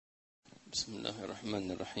بسم الله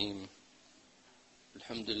الرحمن الرحيم.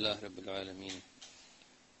 الحمد لله رب العالمين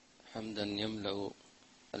حمدا يملأ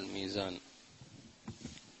الميزان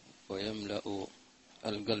ويملأ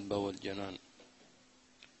القلب والجنان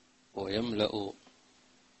ويملأ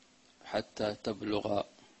حتى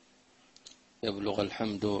يبلغ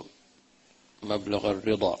الحمد مبلغ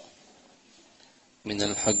الرضا من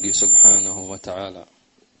الحق سبحانه وتعالى،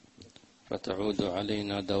 فتعود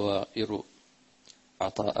علينا دوائر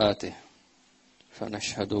عطاءاته،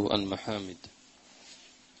 فنشهد المحامد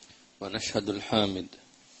ونشهد الحامد،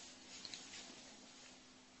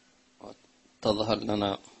 تظهر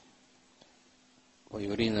لنا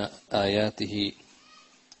ويرينا آياته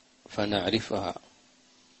فنعرفها.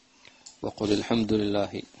 وقل الحمد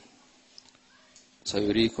لله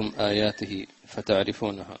سيريكم آياته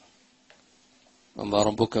فتعرفونها وما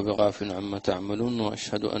ربك بغافل عما تعملون.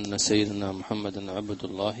 وأشهد أن سيدنا محمدا عبد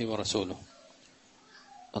الله ورسوله.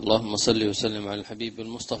 اللهم صل وسلم على الحبيب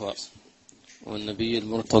المصطفى والنبي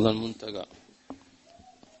المرتضى المنتقى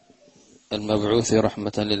المبعوث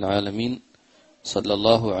رحمة للعالمين، صلى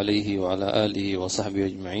الله عليه وعلى آله وصحبه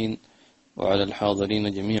أجمعين وعلى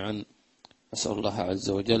الحاضرين جميعا. أسأل الله عز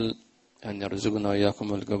وجل أن يرزقنا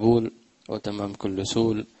وإياكم القبول وتمام كل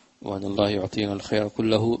سول، وأن الله يعطينا الخير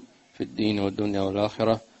كله في الدين والدنيا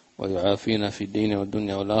والآخرة، ويعافينا في الدين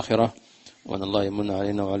والدنيا والآخرة، وأن الله يمن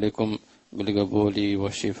علينا وعليكم بالقبول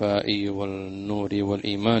والشفاء والنور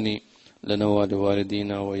والإيمان لنا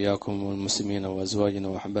ولوالدينا وإياكم والمسلمين وأزواجنا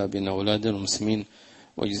وأحبابنا وأولاد المسلمين.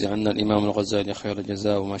 ويجزي عنا الإمام الغزالي خير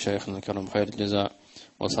الجزاء ومشايخنا الكرام خير الجزاء،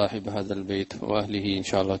 وصاحب هذا البيت وأهله إن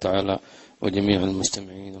شاء الله تعالى، وجميع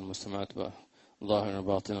المستمعين والمستمعات ظاهرا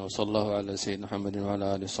وباطنا. وصلى الله على سيدنا محمد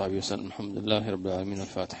وعلى آله وصحبه وسلم. الحمد لله رب العالمين.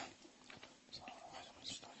 الفاتحة.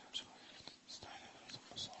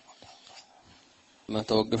 ما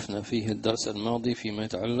توقفنا فيه الدرس الماضي فيما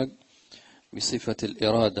يتعلق بصفة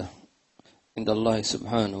الإرادة عند الله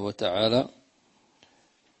سبحانه وتعالى.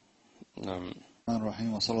 نعم. الرحمن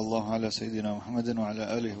الرحيم. وصلى الله على سيدنا محمد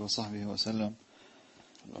وعلى آله وصحبه وسلم.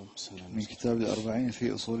 من كتاب الأربعين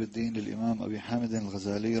في أصول الدين للإمام أبي حامد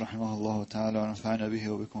الغزالي رحمه الله تعالى، ونفعنا به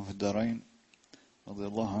وبكم في الدارين، رضي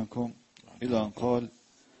الله عنكم، إلى أن قال: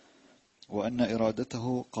 وأن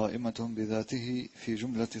إرادته قائمة بذاته في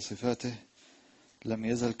جملة صفاته، لم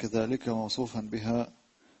يزل كذلك موصوفا بها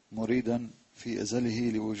مريدا في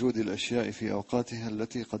أزله لوجود الأشياء في أوقاتها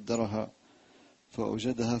التي قدرها،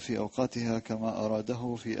 فأوجدها في أوقاتها كما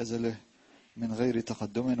أراده في أزله من غير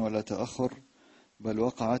تقدم ولا تأخر، بل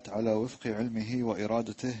وقعت على وفق علمه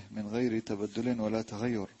وإرادته من غير تبدل ولا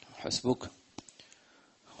تغير. حسبك.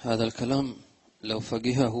 هذا الكلام لو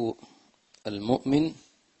فقهه المؤمن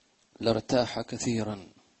لارتاح كثيرا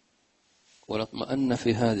ولاطمأن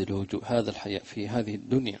في هذه الوجوه، هذا الحياة في هذه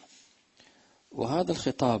الدنيا. وهذا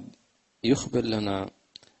الخطاب يخبر لنا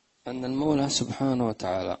أن المولى سبحانه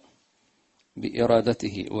وتعالى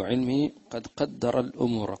بإرادته وعلمه قد قدر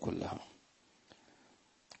الأمور كلها.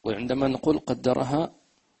 وعندما نقول قدرها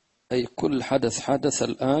أي كل حدث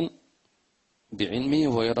الآن بعلمه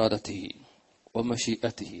وإرادته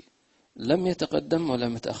ومشيئته، لم يتقدم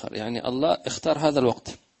ولم يتأخر. يعني الله اختار هذا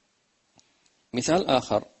الوقت. مثال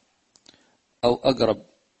آخر أو أقرب: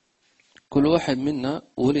 كل واحد منا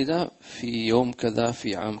ولد في يوم كذا،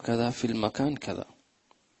 في عام كذا، في المكان كذا.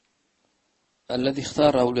 الذي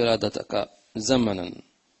اختار ولادتك زمنا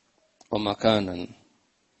ومكانا،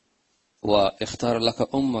 واختار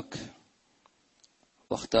لك أمك،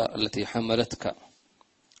 واختار التي حملتك،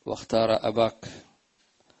 واختار أباك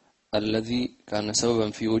الذي كان سببا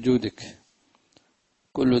في وجودك،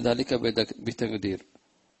 كل ذلك بتقدير.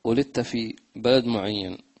 ولدت في بلد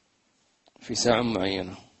معين في ساعة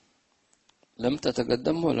معينة، لم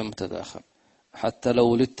تتقدم ولم تتأخر. حتى لو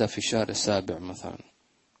ولدت في الشهر السابع مثلا،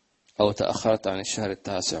 أو تأخرت عن الشهر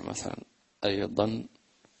التاسع مثلا، أيضا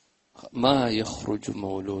ما يخرج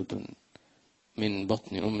مولود من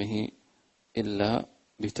بطن أمه إلا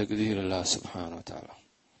بتقدير الله سبحانه وتعالى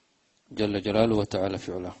جل جلاله وتعالى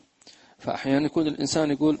في علاه. فأحيانا يكون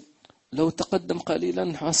الإنسان يقول: لو تقدم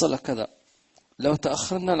قليلا حصل كذا، لو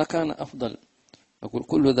تأخرنا لكان أفضل. أقول: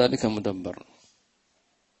 كل ذلك مدبر.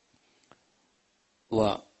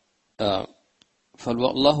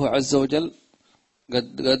 فالله عز وجل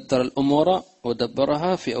قد قدر الأمور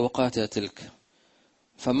ودبرها في أوقاتها تلك،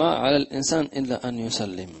 فما على الإنسان إلا أن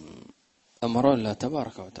يسلم أمر الله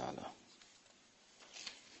تبارك وتعالى.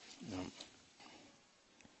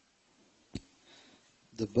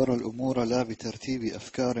 دبر الأمور لا بترتيب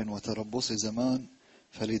أفكار وتربص زمان،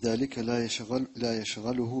 فلذلك لا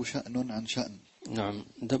يشغله شأن عن شأن. نعم،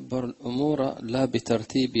 دبر الأمور لا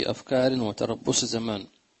بترتيب أفكار وتربص زمان.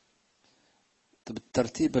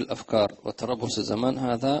 ترتيب الأفكار وتربص الزمان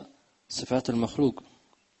هذا صفات المخلوق.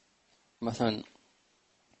 مثلا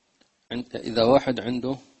إذا واحد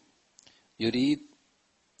عنده يريد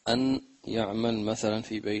أن يعمل مثلا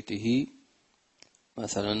في بيته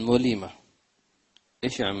مثلا وليمة،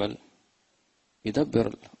 إيش يعمل؟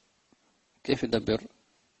 يدبر. كيف يدبر؟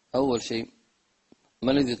 أول شيء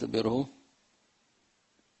ما الذي يدبره؟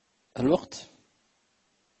 الوقت،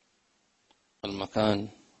 المكان،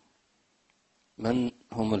 من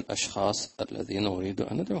هم الأشخاص الذين أريد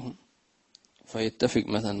أن أدعوهم، فيتفق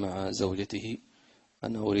مثلا مع زوجته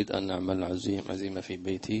أنا أريد أن نعمل عزيمة في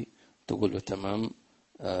بيتي، تقول له تمام،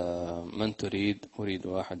 من تريد؟ أريد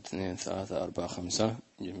 1 2 3 4 5.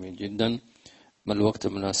 جميل جدا. ما الوقت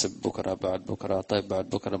المناسب؟ بكرة، بعد بكرة. طيب بعد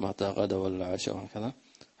بكرة متى؟ غدا ولا عشاء وهكذا.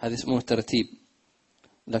 هذا اسمه ترتيب.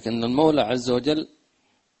 لكن المولى عز وجل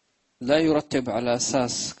لا يرتب على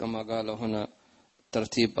أساس كما قالوا هنا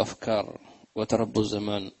ترتيب أفكار وتربص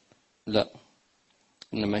زمان، لا،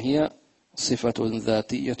 إنما هي صفة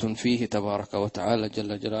ذاتية فيه تبارك وتعالى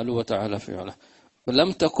جل جلاله وتعالى في علاه،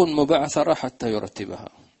 ولم تكن مبعثرة حتى يرتبها.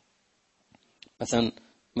 مثلا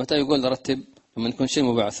متى يقول رتب؟ لما يكون شيء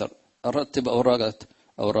مبعثر. رتب أوراقك،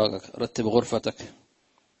 رتب غرفتك،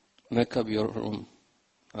 make up your room،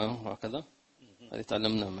 هكذا. هذه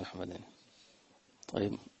تعلمنا من أحمد.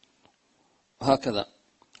 طيب هكذا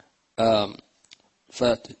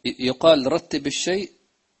فيقال رتب الشيء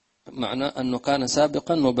معناه أنه كان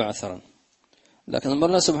سابقا مبعثرا، لكن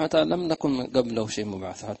الله سبحانه وتعالى لم نكن قبله شيء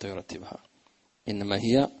مبعث حتى يرتبها، إنما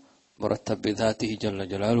هي مرتب بذاته جل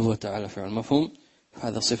جلاله وتعالى في المفهوم.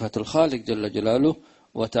 هذا صفة الخالق جل جلاله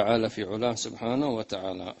وتعالى في علاه سبحانه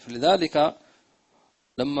وتعالى. فلذلك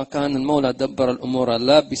لما كان المولى دبر الأمور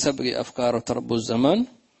لا بسبب أفكار وتربص الزمان،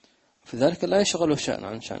 في ذلك لا يشغله شأن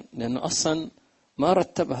عن شأن، لأنه أصلا ما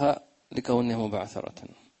رتبها لكونها مبعثرة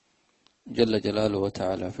جل جلاله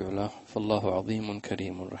وتعالى في علاه. فالله عظيم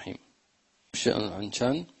كريم رحيم. شأن عن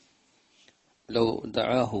شأن. لو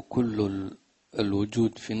دعاه كل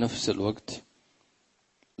الوجود في نفس الوقت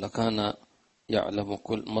لكان يعلم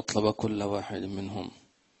مطلب كل واحد منهم،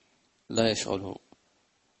 لا يشغله.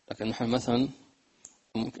 لكن نحن مثلا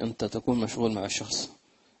ممكن أنت تكون مشغول مع الشخص،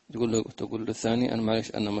 تقول له الثاني أنا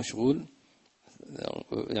معلش أنا مشغول،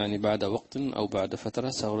 يعني بعد وقت أو بعد فترة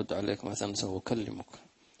سأرد عليك مثلا، سأكلمك.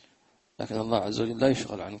 لكن الله عز وجل لا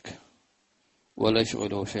يشغل عنك ولا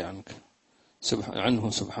يشغله شيء عنك عنه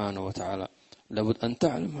سبحانه وتعالى. لابد أن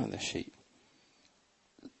تعلم هذا الشيء،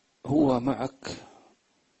 هو معك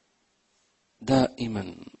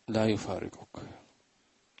دائما لا يفارقك،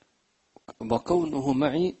 وكونه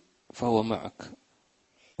معي فهو معك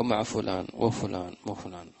ومع فلان وفلان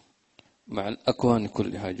وفلان، مع الأكوان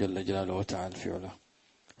كلها جل جلاله وتعالى في علاه.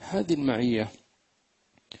 هذه المعية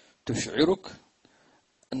تشعرك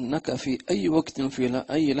أنك في أي وقت في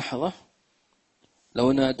أي لحظة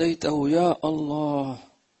لو ناديته يا الله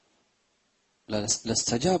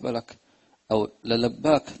لاستجاب لك، أو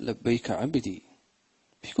للباك لبيك عبدي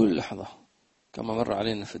في كل لحظة، كما مر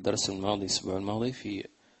علينا في الدرس الماضي الأسبوع الماضي في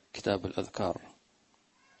كتاب الأذكار: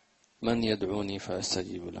 من يدعوني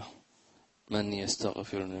فأستجيب له، من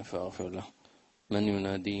يستغفرني فأغفر له، من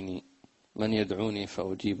يناديني، من يدعوني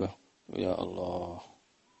فأجيبه. يا الله،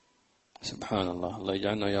 سبحان الله. الله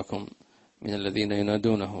يجعلنا وإياكم من الذين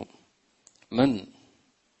ينادونه. من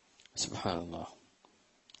سبحان الله.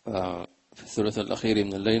 في الثلث الأخير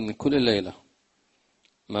من الليل من كل ليلة،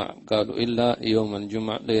 ما قالوا إلا يوم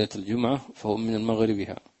الجمعة، ليلة الجمعة، فهو من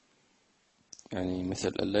المغربها، يعني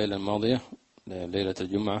مثل الليلة الماضية ليلة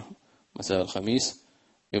الجمعة مساء الخميس،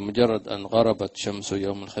 بمجرد أن غربت شمس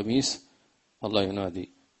يوم الخميس الله ينادي: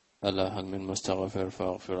 ألا هل من مستغفر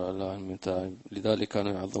فاغفر، ألا هل من تائب. لذلك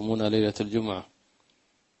كانوا يعظمون ليلة الجمعة،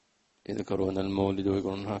 يذكرون المولد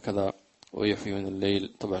ويقولون هكذا، ويحيون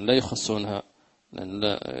الليل. طبعا لا يخصونها، لأن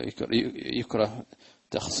لا يكره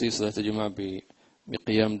تخصيص ليلة الجمعة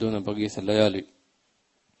بقيام دون بقية الليالي.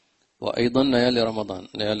 وأيضا ليالي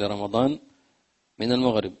رمضان من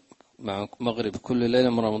المغرب، مع مغرب كل ليلة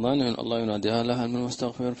من رمضان الله ينادي: ألا هل من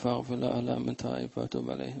مستغفر فاغفر له، ألا من تائب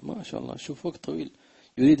فأتوب عليه. ما شاء الله، شوف وقت طويل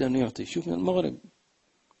يريد أن يعطي. شوف من المغرب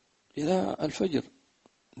إلى الفجر،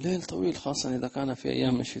 ليل طويل، خاصة إذا كان في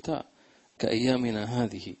أيام الشتاء كأيامنا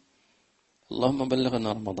هذه. اللهم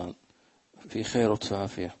بلغنا رمضان في خير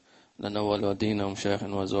وعافية لنا والوالدين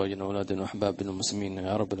ومشايخنا وأزواجنا وأولادنا وأحبابنا المسلمين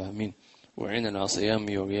يا رب العالمين، وعيننا على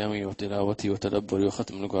صيامي وقيامي وتلاوتي وتدبري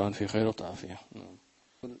وختم القرآن في خير وعافية.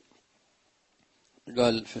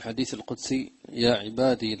 قال في الحديث القدسي: يا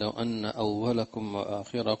عبادي لو أن أولكم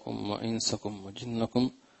وآخركم وإنسكم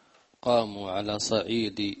وجنكم قاموا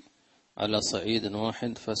على صعيد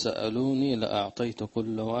واحد فسألوني لأعطيت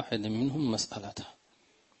كل واحد منهم مسألته.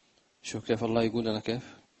 شوف كيف الله يقول لنا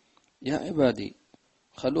كيف. يا عبادي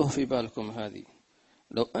خلوه في بالكم هذه،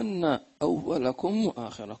 لو أن أولكم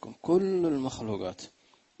وآخركم كل المخلوقات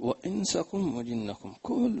وإنسكم وجنكم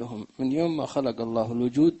كلهم من يوم ما خلق الله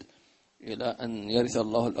الوجود إلى أن يرث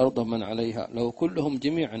الله الأرض من عليها، لو كلهم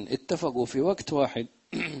جميعا اتفقوا في وقت واحد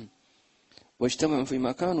واجتمعوا في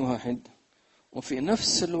مكان واحد وفي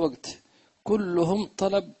نفس الوقت كلهم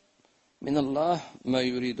طلب من الله ما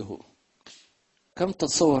يريده، كم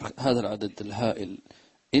تتصور هذا العدد الهائل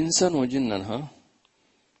إنسا وجنا؟ ها،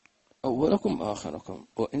 أولكم آخركم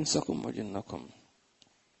وإنسكم وجنكم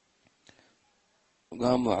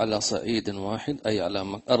قاموا على صعيد واحد أي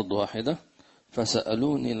على أرض واحدة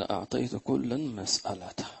فسألوني لأعطيت كلا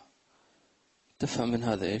مسألته. تفهم من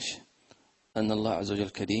هذا إيش؟ أن الله عز وجل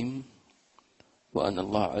كريم، وأن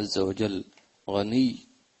الله عز وجل غني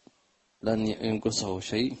لن ينقصه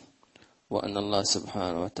شيء، وأن الله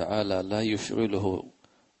سبحانه وتعالى لا يشغله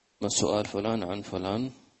من سؤال فلان عن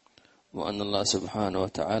فلان، وأن الله سبحانه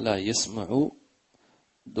وتعالى يسمع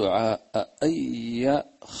دعاء أي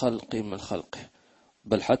خلق من خلقه،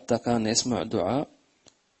 بل حتى كان يسمع دعاء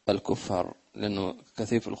الكفار، لأنه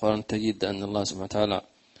كثير في القرآن تجد أن الله سبحانه وتعالى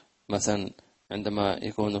مثلا عندما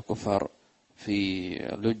يكون الكفار في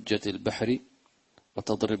لجة البحر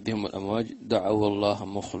وتضرب بهم الأمواج دعوا الله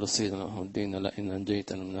مخلصين له الدين لئن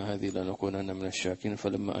أنجيتنا من هذه لنكونن من الشاكرين،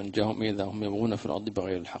 فلما أنجاهم إذا هم يبغون في الأرض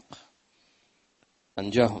بغير الحق.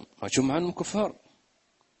 أنجاهم، شو معنى كفار؟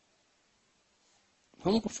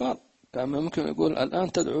 هم كفار، كان ممكن يقول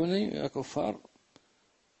الآن تدعوني يا كفار.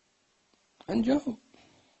 أنجاهم،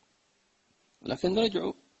 لكن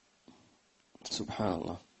رجعوا سبحان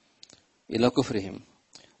الله إلى كفرهم.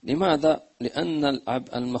 لماذا؟ لأن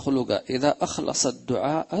المخلوق إذا أخلص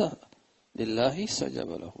الدعاء لله استجاب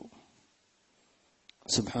له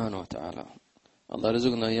سبحانه وتعالى. الله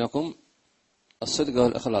رزقنا إياكم الصدق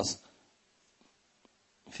والإخلاص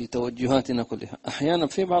في توجهاتنا كلها. أحيانا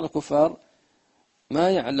في بعض الكفار ما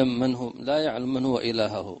يعلم من هو، لا يعلم من هو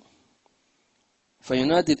إلهه،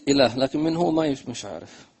 فينادي الإله لكن من هو ما مش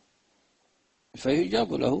عارف،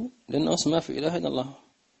 فيجاب له لأنه ما في إله إلا الله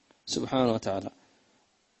سبحانه وتعالى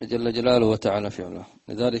جل جلاله وتعالى في علاه.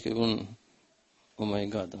 لذلك يقول او ماي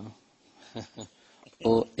جاد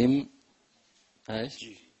او ام ايش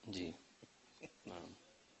جي. نعم،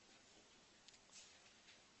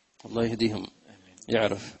 الله يهديهم،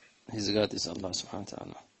 يعرف هيز جاد is الله سبحانه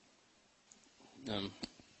وتعالى. نعم.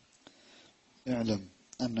 اعلم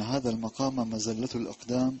أن هذا المقام مزلة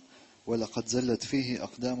الأقدام، ولقد زلت فيه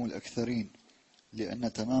أقدام الأكثرين،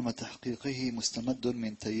 لأن تمام تحقيقه مستمد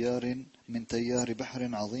من تيار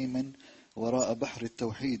بحر عظيم وراء بحر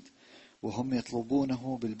التوحيد، وهم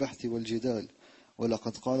يطلبونه بالبحث والجدال.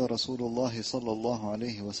 ولقد قال رسول الله صلى الله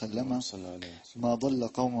عليه وسلم: ما ضل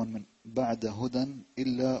قوم من بعد هدى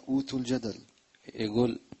إلا أوتوا الجدل.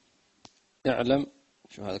 يقول اعلم،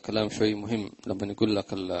 شو هذا كلام شوي مهم لما يقول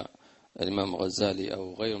لك الإمام الغزالي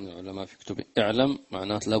أو غيره من العلماء في كتبه اعلم،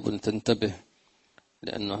 معناته لابد أن تنتبه،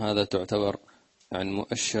 لأنه هذا تعتبر يعني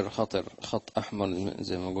مؤشر خطر، خط أحمر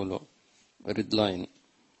زي ما يقولوا ريد لاين.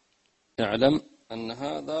 اعلم أن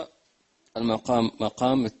هذا المقام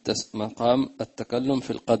مقام التكلم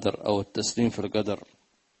في القدر أو التسليم في القدر،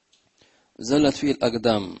 زلت فيه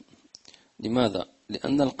الأقدام. لماذا؟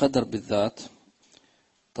 لأن القدر بالذات،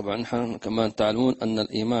 طبعا نحن كمان تعلمون أن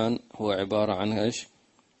الإيمان هو عبارة عن إيش؟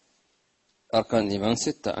 أركان الإيمان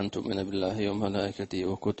 6: أن تؤمن بالله وملائكته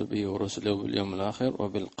وكتبه ورسله وباليوم الآخر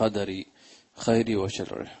وبالقدر خير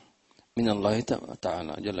وشره من الله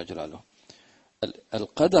تعالى جل جلاله.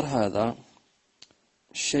 القدر هذا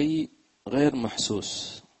شيء غير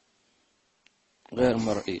محسوس غير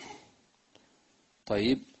مرئي.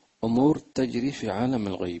 طيب، أمور تجري في عالم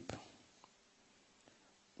الغيب.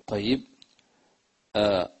 طيب،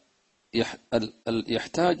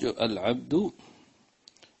 يحتاج العبد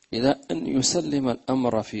إلى أن يسلم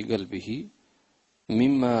الأمر في قلبه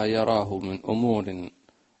مما يراه من أمور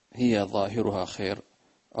هي ظاهرها خير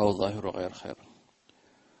أو ظاهر غير خير،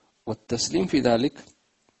 والتسليم في ذلك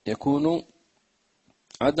يكون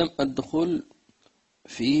عدم الدخول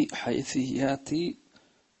في حيثيات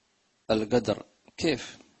القدر.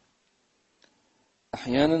 كيف؟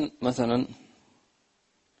 أحيانا مثلا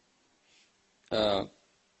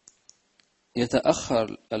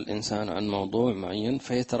يتأخر الإنسان عن موضوع معين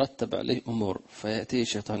فيترتب عليه أمور، فيأتي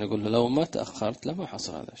الشيطان يقول له لو ما تأخرت لما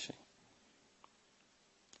حصل هذا الشيء،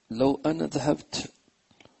 لو أنا ذهبت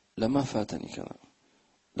لما فاتني كذا،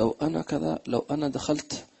 لو أنا كذا، لو أنا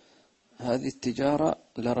دخلت هذه التجارة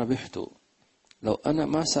لربحت، لو أنا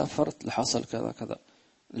ما سافرت لحصل كذا كذا.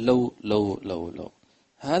 لو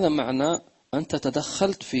هذا معناه أنت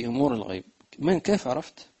تدخلت في أمور الغيب. من كيف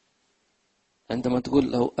عرفت؟ عندما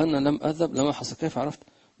تقول لو أنا لم أذهب لما حصل، كيف عرفت؟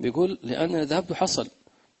 بيقول لأنني ذهبت وحصل.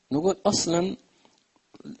 نقول أصلا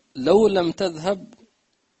لو لم تذهب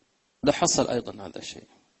لحصل أيضا هذا الشيء،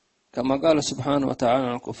 كما قال سبحانه وتعالى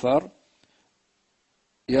عن الكفار: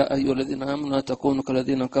 يا أيها الذين آمنوا لا تكونوا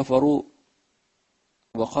كالذين كفروا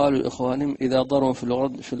وقالوا لإخوانهم إذا ضربوا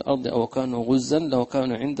في الأرض أو كانوا غزا لو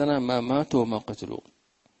كانوا عندنا ما ماتوا وما قتلوا.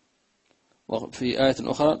 وفي آية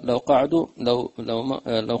أخرى لو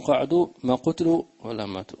قعدوا ما قتلوا ولا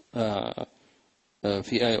ماتوا.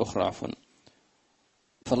 في آية أخرى عفوا.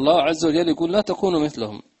 فالله عز وجل يقول لا تكونوا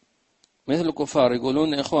مثلهم، مثل الكفار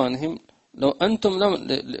يقولون لإخوانهم لو أنتم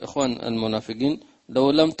لإخوان المنافقين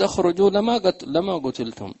لو لم تخرجوا لما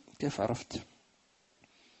قتلتم. كيف عرفت؟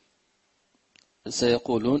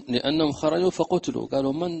 سيقولون لأنهم خرجوا فقتلوا.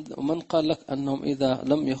 قالوا من قال لك أنهم إذا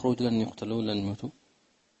لم يخرجوا لن يقتلوا لن يموتوا؟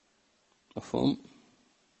 مفهوم؟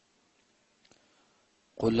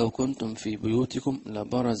 قل لو كنتم في بيوتكم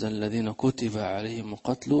لبرز الذين كتب عليهم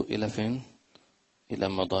القتل إلى فين؟ إلى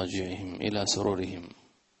مضاجعهم إلى سرورهم.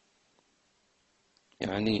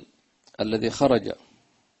 يعني الذي خرج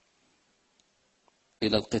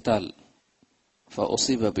إلى القتال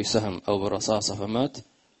فأصيب بسهم أو برصاصة فمات،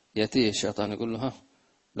 يأتيه الشيطان يقول له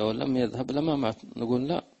لو لم يذهب لما مات. نقول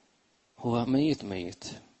لا، هو ميت.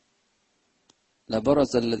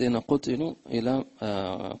 لبرز الذين قتلوا إلى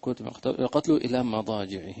قتلوا إلى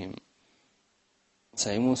مضاجعهم،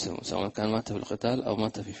 سيموت سواء كان مات في القتال أو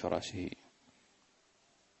مات في فراشه.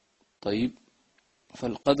 طيب،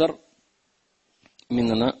 فالقدر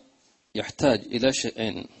مننا يحتاج إلى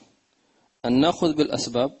شيئين: أن نأخذ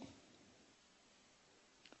بالأسباب،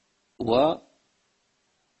 وأن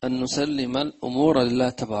نسلم الأمور لله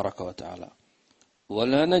تبارك وتعالى،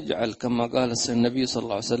 ولا نجعل كما قال النبي صلى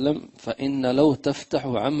الله عليه وسلم: فإن لو تفتح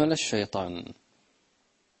عمل الشيطان.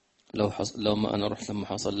 لو ما أنا رحت لما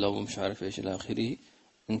حصل لو مش عارف إيش إلى آخره،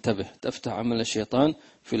 انتبه، تفتح عمل الشيطان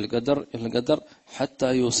في القدر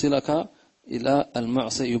حتى يوصلك إلى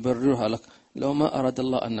المعصية يبررها لك. لو ما أراد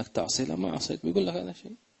الله أنك تعصي لما عصيت، بيقول لك هذا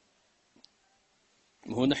شيء.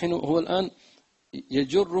 هو الآن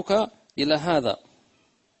يجرك إلى هذا،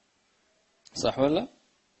 صح ولا؟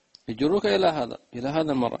 يجرك إلى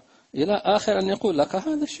هذا المرة، إلى آخر أن يقول لك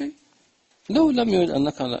هذا الشيء. لو لم يرد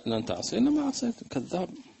أنك لن تعصي إنما عصيت. كذاب،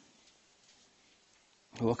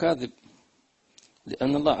 هو كاذب،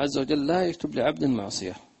 لأن الله عز وجل لا يكتب لعبد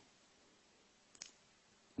المعصية،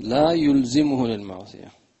 لا يلزمه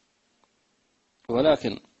للمعصية،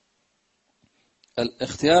 ولكن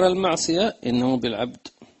الاختيار المعصية إنه بالعبد،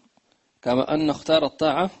 كما أن اختار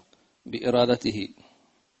الطاعة بإرادته.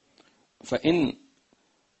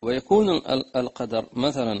 ويكون القدر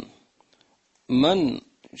مثلا من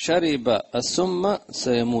شرب السم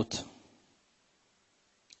سيموت.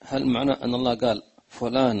 هل معنى أن الله قال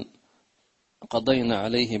فلان قضينا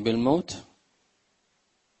عليه بالموت؟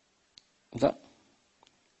 لا،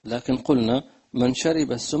 لكن قلنا من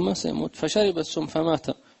شرب السم سيموت، فشرب السم فمات.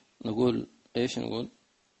 نقول إيش؟ نقول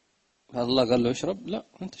هل الله قال له اشرب؟ لا،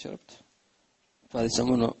 أنت شربت. فهذا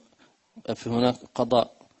يسمونه في هناك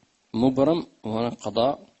قضاء مبرم وهناك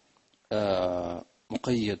قضاء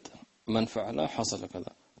مقيد، من فعل حصل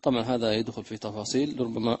كذا. طبعا هذا يدخل في تفاصيل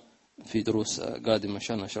ربما في دروس قادمة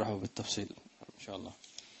عشان نشرحه بالتفصيل إن شاء الله.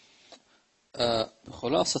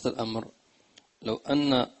 خلاصة الأمر، لو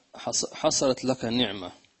أن حصلت لك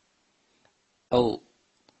نعمة أو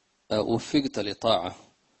وفقت لطاعة،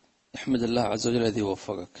 احمد الله عز وجل الذي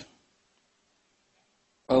وفقك.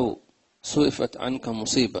 أو صرفت عنك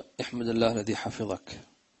مصيبة، احمد الله الذي حفظك.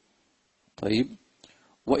 طيب،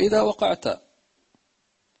 وإذا وقعت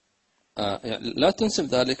يعني لا تنسب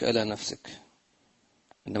ذلك إلى نفسك،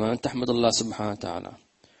 إنما أن تحمد الله سبحانه وتعالى.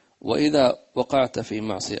 وإذا وقعت في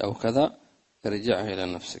معصية أو كذا، ارجعها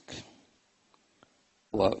إلى نفسك.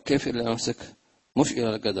 وكيف إلى نفسك؟ مش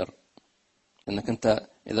إلى القدر، أنك أنت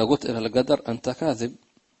إذا قلت إلى القدر أنت كاذب،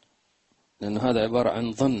 لأن هذا عبارة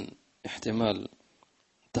عن ظن، احتمال،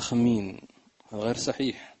 تخمين غير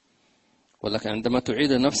صحيح. ولكن عندما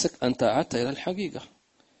تعيد نفسك أنت عدت إلى الحقيقة.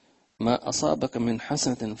 ما أصابك من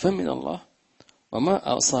حسنة فمن الله،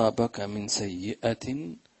 وما أصابك من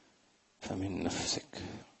سيئة فمن نفسك.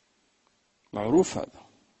 معروف هذا،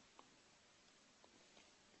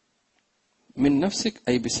 من نفسك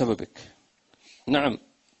أي بسببك. نعم،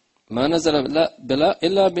 ما نزل بلا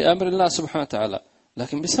إلا بأمر الله سبحانه وتعالى،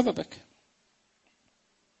 لكن بسببك.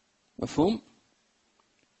 مفهوم؟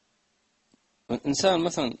 الإنسان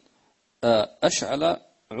مثلا أشعل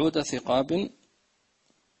عود ثقاب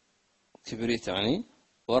كبريت يعني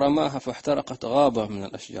ورماها فاحترقت غابة من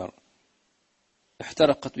الأشجار.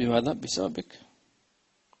 احترقت بماذا؟ بسببك.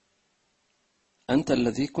 أنت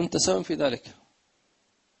الذي كنت سبب في ذلك.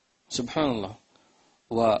 سبحان الله.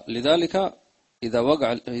 ولذلك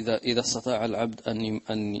إذا استطاع العبد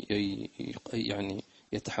أن يعني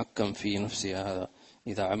يتحكم في نفسه، هذا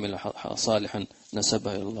إذا عمل صالحا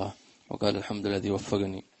نسبه إلى الله وقال الحمد لله الذي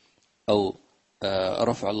وفقني، أو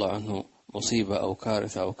رفع الله عنه مصيبة أو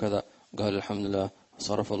كارثة أو كذا قال الحمد لله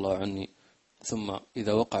صرف الله عني. ثم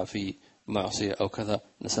إذا وقع في معصية أو كذا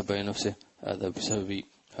نسب إلى نفسه هذا بسببي،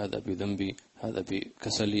 هذا بذنبي، هذا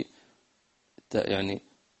بكسلي. يعني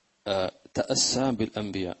تأسى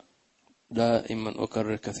بالأنبياء. دائما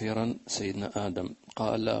أكرر كثيرا سيدنا آدم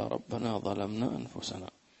قال ربنا ظلمنا أنفسنا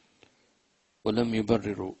ولم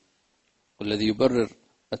يبرروا. والذي يبرر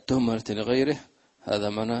التهمة لغيره هذا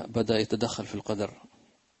معنى بدأ يتدخل في القدر.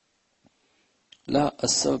 لا،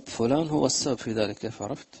 السبب فلان هو السبب في ذلك. كيف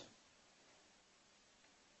عرفت؟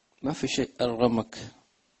 ما في شيء أرغمك،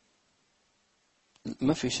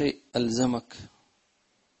 ما في شيء ألزمك،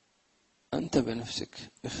 أنت بنفسك،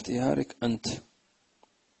 اختيارك أنت.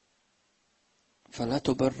 فلا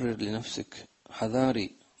تبرر لنفسك.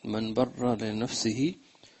 حذاري، من برر لنفسه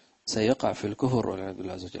سيقع في الكفر والعياذ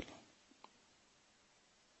بالله عز وجل.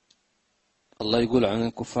 الله يقول عن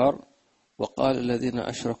الكفار وقال الذين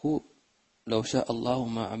أشركوا لو شاء الله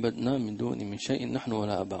ما عبدنا من دون من شيء نحن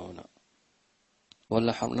ولا آباؤنا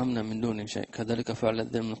ولا حرمنا من دون شيء كذلك فعل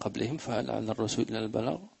الذين من قبلهم فهل على الرسول إلا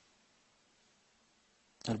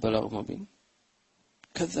البلاغ مبين.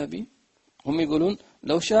 كذابين. هم يقولون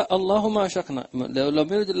لو شاء الله ما أشركنا، لو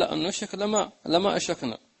يريد الله أن نشرك لما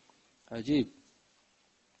أشركنا. عجيب.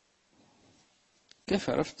 كيف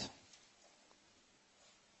عرفت؟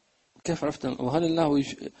 كيف عرفت؟ وهل الله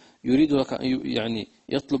يريد لك يعني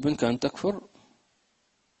يطلب منك أن تكفر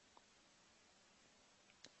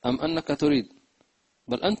أم أنك تريد؟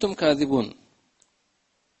 بل أنتم كاذبون.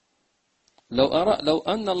 لو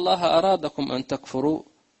أن الله أرادكم أن تكفروا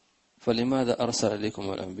فلماذا أرسل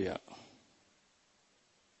إليكم الأنبياء؟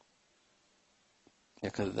 يا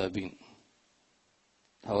كذابين.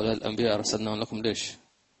 هؤلاء الأنبياء أرسلناهم لكم ليش؟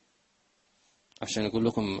 عشان يقول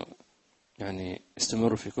لكم يعني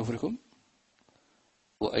استمروا في كفركم؟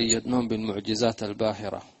 وأيدناهم بالمعجزات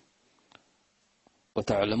الباهرة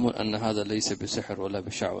وتعلمون أن هذا ليس بسحر ولا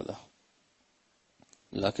بشعوذة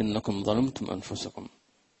لكنكم ظلمتم أنفسكم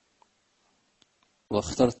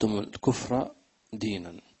واخترتم الكفر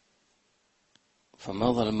دينا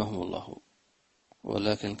فما ظلمهم الله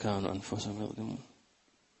ولكن كانوا أنفسهم يظلمون.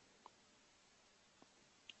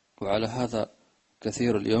 وعلى هذا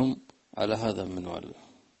كثير اليوم على هذا المنوال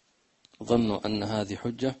ظنوا أن هذه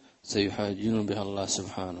حجة سيحاجون بها الله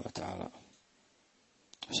سبحانه وتعالى.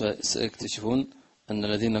 سيكتشفون أن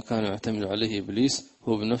الذين كانوا يعتمدوا عليه إبليس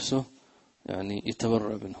هو بنفسه يعني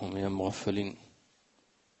يتبرأ منهم. يا مغفلين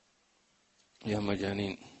يا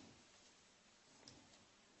مجانين.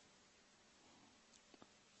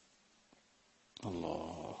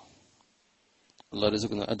 الله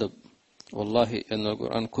رزقنا أدب. والله أن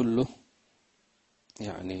القرآن كله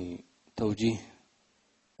يعني توجيه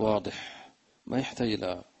واضح، ما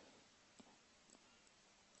يحتاج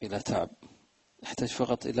إلى تعب، يحتاج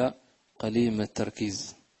فقط إلى قليل من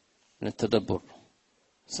التركيز من التدبر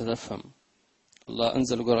ستفهم. الله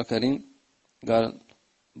أنزل القرآن الكريم قال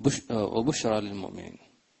وبشرى للمؤمنين.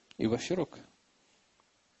 يبشرك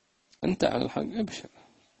أنت على الحق، ابشر.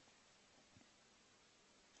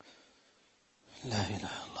 لا إله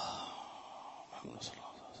إلا الله محمد صلى الله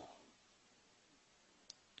عليه وسلم.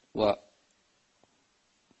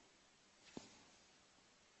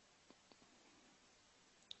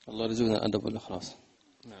 الله يرزقنا الأدب والإخلاص.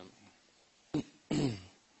 نعم.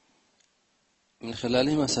 من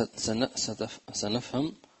خلالهما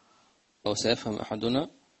سنفهم أو سيفهم أحدنا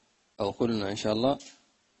أو كلنا إن شاء الله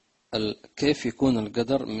كيف يكون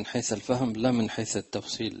القدر من حيث الفهم لا من حيث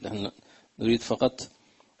التفصيل. لأن نريد فقط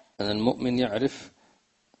أن المؤمن يعرف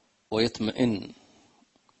ويطمئن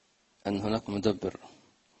أن هناك مدبر.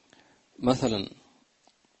 مثلا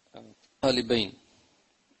طالبين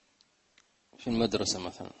في المدرسة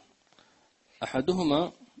مثلا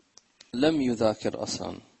أحدهما لم يذاكر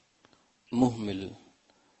أصلا، مهمل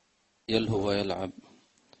يلهو ويلعب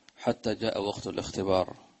حتى جاء وقت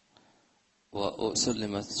الاختبار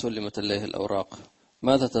وسلمت إليه الأوراق.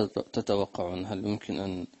 ماذا تتوقعون؟ هل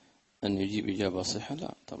يمكن أن يجيب إجابة صحيحة؟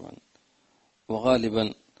 لا طبعا.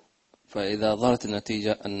 وغالبا فإذا ظهرت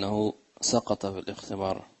النتيجة أنه سقط في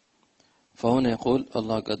الاختبار فهنا يقول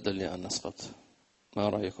الله قدر لي أن أسقط. ما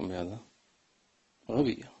رأيكم بهذا؟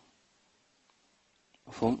 غبي.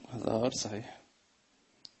 مفهوم؟ هذا غير صحيح.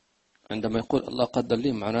 عندما يقول الله قدر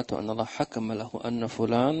لي معناته أن الله حكم له أن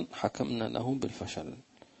فلان حكمنا له بالفشل،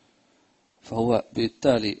 فهو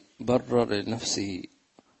بالتالي برر لنفسه،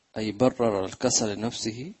 أي برر الكسل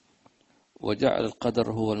لنفسه، وجعل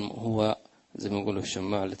القدر هو زي ما يقول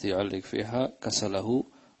الشماعة التي يعلق فيها كسله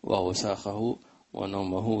ووساخه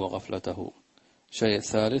ونومه وغفلته. شيء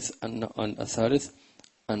الثالث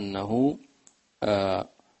أنه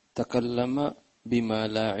تكلم بما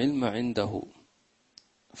لا علم عنده،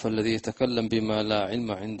 فالذي يتكلم بما لا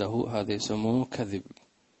علم عنده هذا يسموه كذب،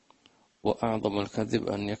 وأعظم الكذب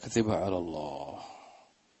أن يكذب على الله،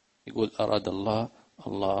 يقول أراد الله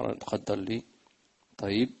أراد قدر لي.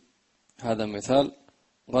 طيب هذا مثال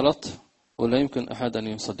غلط ولا يمكن أحد أن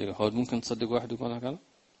يصدقه. أو ممكن تصدق واحد يقول هكذا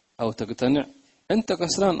أو تقتنع؟ أنت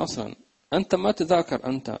كسلان أصلا، أنت ما تذاكر،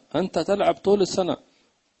 أنت تلعب طول السنة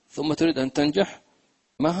ثم تريد أن تنجح،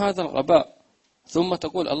 ما هذا الغباء؟ ثم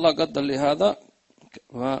تقول الله قدر لي هذا،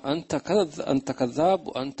 أنت كذاب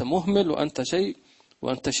وأنت مهمل وأنت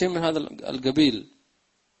شيء من هذا القبيل.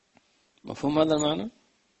 مفهوم هذا المعنى؟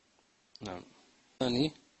 نعم.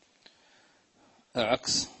 يعني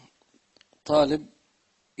عكس، طالب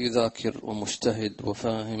يذاكر ومجتهد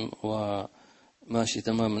وفاهم وماشي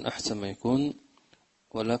تماما أحسن ما يكون،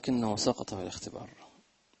 ولكنه سقط في الاختبار.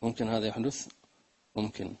 ممكن هذا يحدث؟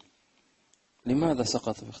 ممكن. لماذا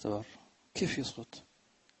سقط في الاختبار؟ كيف يسقط؟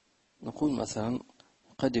 نقول مثلا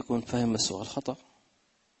قد يكون فهم السؤال خطأ،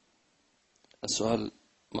 السؤال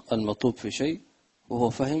المطلوب في شيء وهو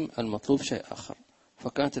فهم المطلوب شيء آخر،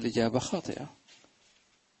 فكانت الإجابة خاطئة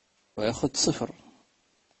ويأخذ 0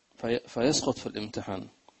 فيسقط في الامتحان.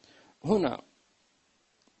 هنا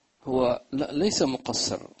هو ليس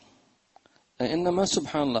مقصر، إنما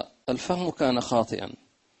سبحان الله الفهم كان خاطئا.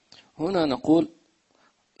 هنا نقول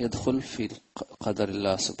يدخل في قدر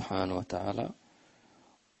الله سبحانه وتعالى،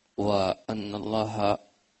 وأن الله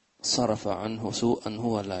صرف عنه سوءا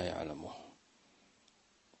هو لا يعلمه.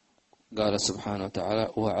 قال سبحانه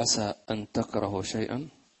وتعالى وعسى أن تكرهوا شيئا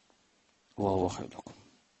وهو خير لكم،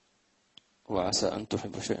 وعسى أن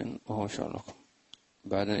تحبوا شيئا وهو شر لكم.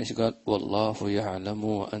 بعدين إيش قال؟ والله يعلم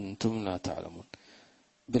وأنتم لا تعلمون.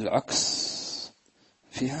 بالعكس،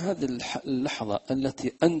 في هذه اللحظة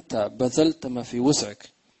التي أنت بذلت ما في وسعك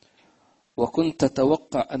وكنت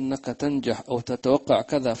تتوقع أنك تنجح أو تتوقع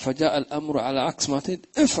كذا، فجاء الأمر على عكس ما تريد،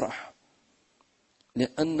 افرح،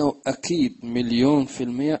 لأنه أكيد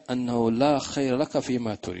 1,000,000% أنه لا خير لك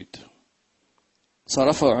فيما تريد.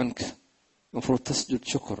 صرفوا عنك، المفروض تسجد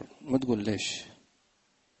شكر، ما تقول ليش،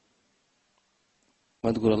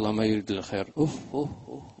 ما تقول الله ما يريد الخير،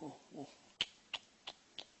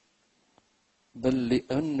 بل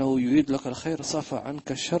لأنه يريد لك الخير صرف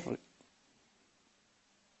عنك الشر.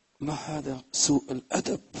 ما هذا سوء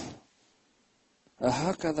الأدب؟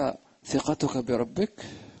 هكذا ثقتك بربك؟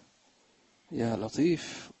 يا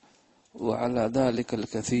لطيف. وعلى ذلك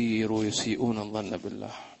الكثير يسيئون الظن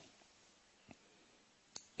بالله.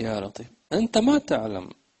 يا لطيف، أنت ما تعلم.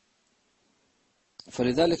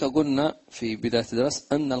 فلذلك قلنا في بداية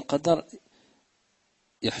الدرس أن القدر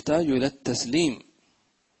يحتاج إلى التسليم.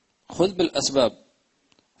 خذ بالأسباب،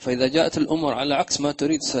 فإذا جاءت الأمور على عكس ما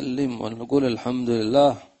تريد سلم ونقول الحمد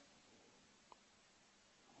لله.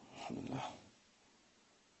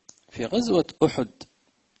 في غزوة أحد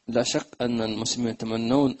لا شك أن المسلمين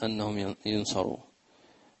يتمنون أنهم ينصروا،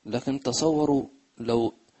 لكن تصوروا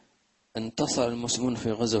لو انتصر المسلمون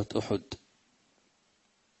في غزوة أحد،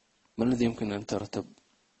 ما الذي يمكن أن يترتب؟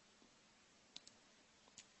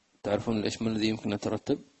 تعرفون ليش ما الذي يمكن أن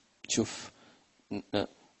يترتب؟ شوف،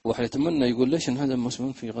 واحد يتمنى يقول ليش انهزم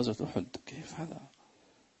المسلمون في غزوة أحد؟ كيف هذا؟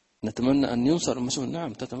 نتمنى أن ينصر المسلمون،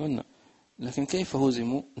 نعم تتمنى، لكن كيف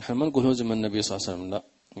هزموا؟ نحن ما نقول هزم النبي صلى الله عليه وسلم، لا،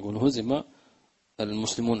 نقول هزم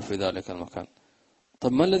المسلمون في ذلك المكان.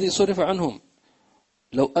 طب ما الذي صرف عنهم؟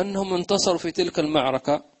 لو أنهم انتصروا في تلك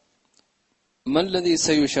المعركة، ما الذي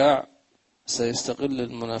سيشاع؟ سيستغل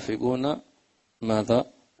المنافقون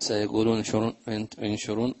ماذا؟ سيقولون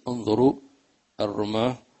ينشرون انظروا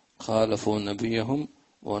الرماة خالفوا نبيهم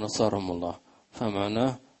ونصرهم الله،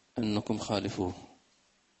 فمعناه أنكم خالفوه.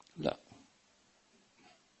 لا،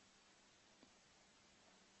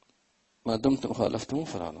 ما دمتم خالفتموه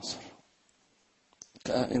فلا نصر،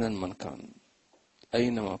 كائنا من كان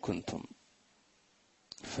أينما كنتم.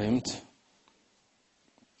 فهمت؟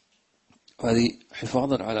 هذه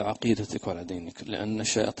حفاظا على عقيدتك وعلى دينك، لأن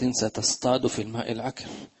الشياطين ستصطاد في الماء العكر،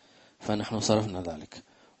 فنحن صرفنا ذلك،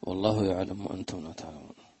 والله يعلم وأنتم لا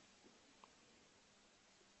تعلمون.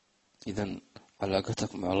 إذن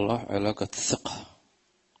علاقتك مع الله علاقة ثقة،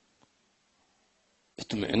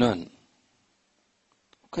 اطمئنان.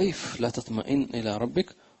 كيف لا تطمئن إلى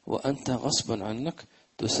ربك وأنت غصبا عنك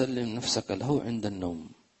تسلم نفسك له عند النوم.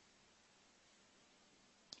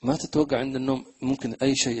 ما تتوقع عند النوم ممكن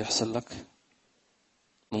أي شيء يحصل لك،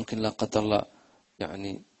 ممكن لا قدر الله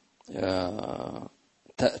يعني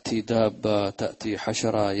تأتي دابة، تأتي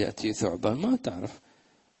حشرة، يأتي ثعبان، ما تعرف،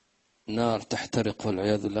 نار تحترق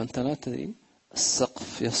والعياذ بالله، أنت لا تدري،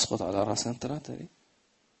 السقف يسقط على رأسك أنت لا تدري.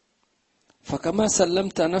 فكما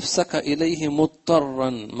سلمت نفسك إليه مضطرا،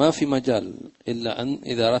 ما في مجال إلا أن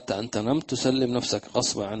إذا أردت أن تنام تسلم نفسك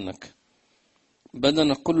غصب عنك،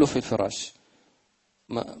 بدنك كله في الفراش.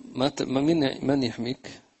 من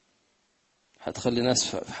يحميك؟ هتخلي ناس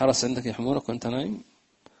في حرس عندك يحمونك وأنت نايم،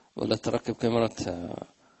 ولا تركب كاميرا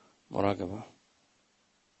مراقبة؟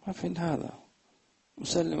 ما في هذا،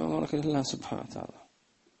 مسلم أمرك لله سبحانه وتعالى.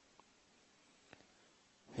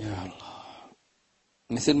 يا الله.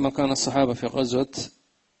 مثل ما كان الصحابة في غزوة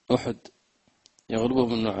أحد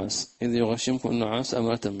يغلبهم النعاس، إذ يغشمكم النعاس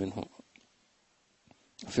أمرة منه.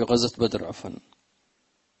 في غزوة بدر عفوا،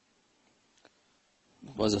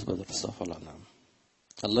 غزوة بدر، استغفر الله. نعم،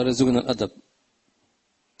 الله يرزقنا الأدب.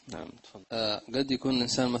 نعم. قد يكون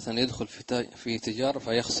الإنسان مثلا يدخل في تجارة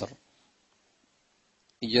فيخسر،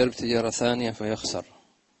 يجرب تجارة ثانية فيخسر،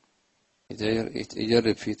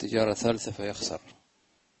 يجرب في تجارة ثالثة فيخسر.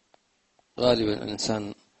 غالبا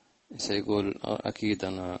الإنسان سيقول أكيد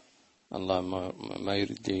أنا الله ما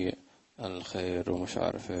يريد لي الخير ومش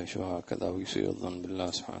عارف ايش وهكذا، ويسيء الظن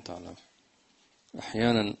بالله سبحانه وتعالى.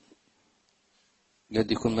 أحيانا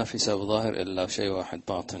قد يكون ما في سبب ظاهر إلا شيء واحد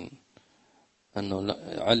باطن، أنه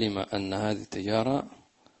علم أن هذه التجارة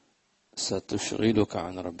ستشغلك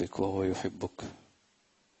عن ربك وهو يحبك،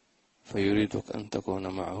 فيريدك أن تكون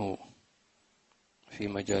معه في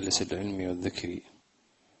مجالس العلم والذكر.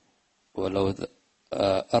 ولو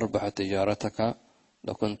أربحت تجارتك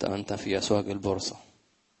لكنت أنت في أسواق البورصة،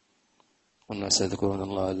 والناس يذكرون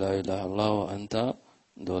الله لا إله إلا الله وأنت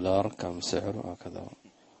دولار كم سعر وهكذا،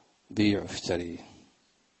 بيع واشتري.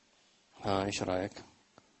 إيش رأيك؟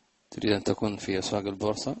 تريد أن تكون في أسواق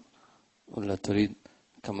البورصة، ولا تريد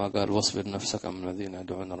كما قال واصبر نفسك من الذين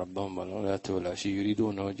يدعون ربهم بالغداة والعشي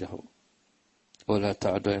يريدون وجهه ولا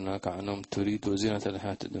تعد عيناك عنهم تريد زينة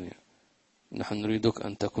الحياة الدنيا؟ نحن نريدك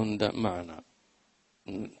أن تكون معنا،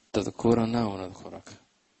 تذكرنا ونذكرك.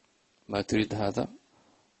 ما تريد هذا،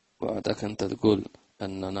 وعدك أنت تقول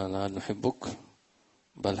أننا لا نحبك،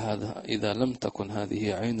 بل هذا إذا لم تكن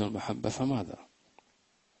هذه عين المحبة فماذا؟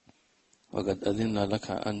 وقد أذنا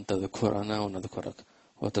لك أن تذكرنا ونذكرك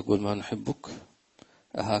وتقول ما نحبك.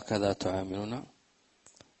 أهكذا تعاملنا؟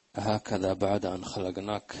 أهكذا بعد أن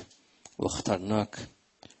خلقناك واخترناك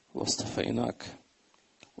واصطفيناك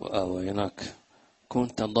وآويناك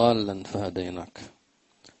كنت ضالا فهديناك،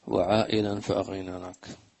 وعائلا فأغنيناك،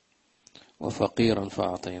 وفقيرا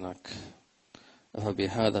فأعطيناك،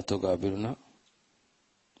 أفبهذا تقابلنا؟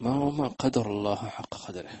 ما قدر الله حق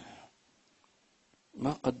قدره،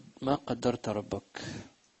 ما قدرت ربك،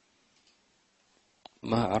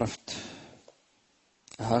 ما عرفت.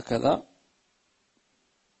 هكذا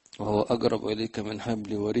وهو أقرب إليك من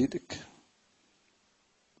حبل وريدك.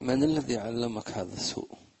 من الذي علمك هذا السوء؟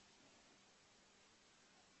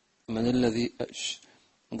 من الذي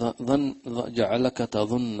جعلك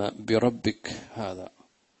تظن بربك هذا؟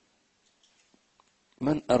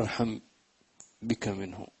 من أرحم بك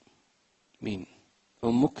منه؟ مين؟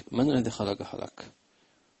 أمك؟ من الذي خلقها لك؟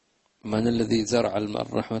 من الذي زرع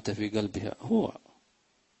الرحمة في قلبها؟ هو.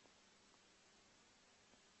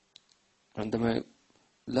 عندما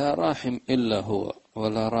لا راحم إلا هو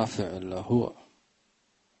ولا رافع إلا هو.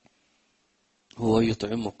 هو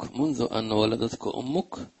يطعمك منذ أن ولدتك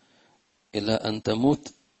أمك إلى أن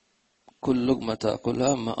تموت، كل لقمة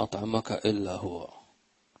تأكلها ما أطعمك إلا هو.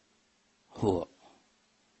 هو.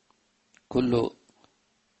 كل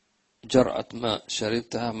جرعة ما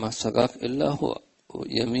شربتها ما سقاك إلا هو،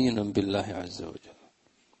 يمينا بالله عز وجل.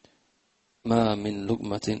 ما من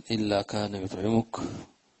لقمة إلا كان يطعمك،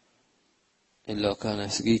 إلا كان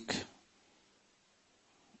يسقيك.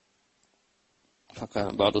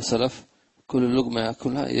 فكان بعض السلف كل لقمة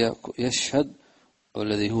يأكلها يشهد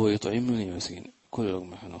والذي هو يطعمني ويسقيني، كل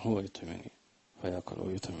لقمة هو يطعمني فيأكل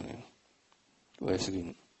ويطعمني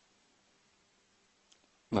ويسقيني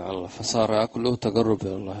مع الله، فصار يأكله تقرب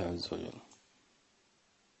إلى الله عز وجل.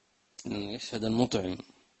 يشهد المطعم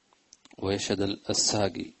ويشهد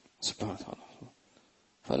الساقي سبحانه وتعالى،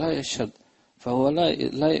 فلا يشهد، فهو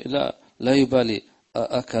لا يبالي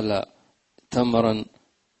أكل تمرا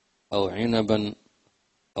أو عنبا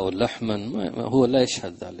أو لحما، هو لا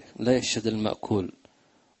يشهد ذلك، لا يشهد المأكول،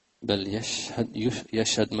 بل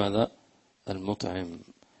يشهد ماذا؟ المطعم.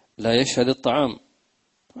 لا يشهد الطعام،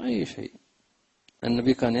 أي شيء،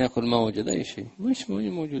 النبي كان يأكل ما وجد أي شيء، مش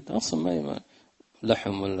موجود أصلا، ما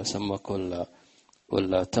لحم ولا سمك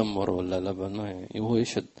ولا تمر ولا لبن، هو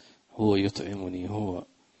يشهد هو يطعمني، هو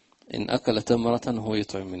إن أكل تمرة هو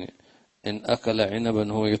يطعمني، إن أكل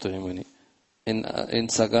عنبا هو يطعمني، إن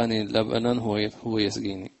سقاني لبنا هو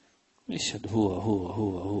يسقيني، يشهد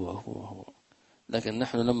هو. لكن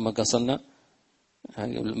نحن لما قصلنا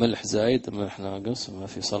الملح زايد، ملح ناقص، ما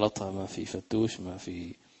في سلطة، ما في فتوش، ما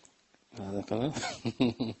في هذا كلام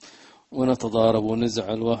ونتضارب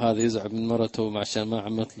ونزعل، وهذا يزعل من مرته عشان ما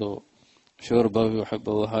عملت له شوربة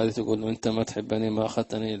ويحبه، وهذه تقول له أنت ما تحبني، ما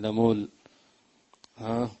أخذتني إلا مول،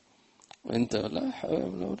 وأنت لا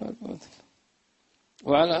حول ولا قوة.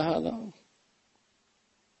 وعلى هذا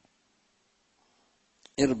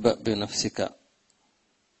اربأ بنفسك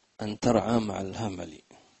أن ترعى مع الهمل،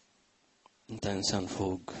 أنت إنسان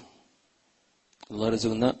فوق، الله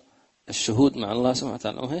رزقنا الشهود مع الله سبحانه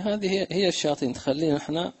وتعالى، هذه هي الشياطين تخلينا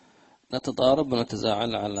احنا نتضارب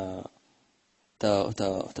ونتزاعل على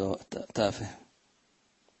تافه،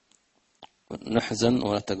 نحزن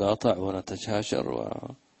ونتقاطع ونتشاشر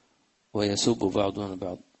ويسب بعضنا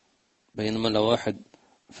بعض، بينما لو واحد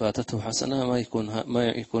فاتته حسنة ما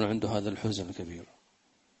يكون عنده هذا الحزن الكبير،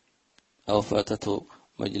 أو فاتته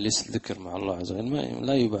مجلس ذكر مع الله عز وجل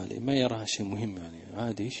لا يبالي، ما يراها شيء مهم، يعني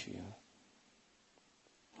عادي شيء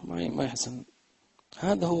ما يحزن.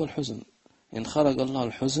 هذا هو الحزن، إن خلق الله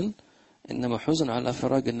الحزن إنما حزن على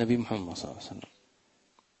فراق النبي محمد صلى الله عليه وسلم،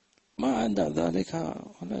 ما عند ذلك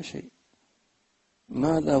ولا شيء.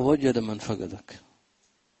 ماذا وجد من فقدك،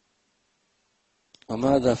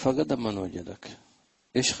 وماذا فقد من وجدك؟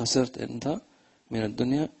 إيش خسرت أنت من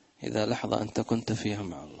الدنيا إذا لحظة أنت كنت فيها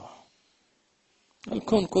مع الله؟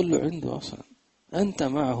 الكون كله عنده أصلا، أنت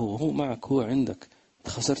معه وهو معك، هو عندك،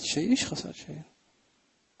 خسرت شيء؟ إيش خسرت شيء؟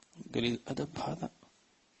 قليل أدب هذا،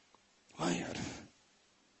 ما يعرف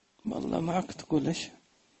والله معك، تقول إيش؟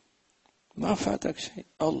 ما فاتك شيء،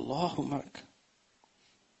 الله معك،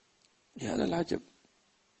 يا للعجب.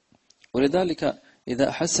 ولذلك إذا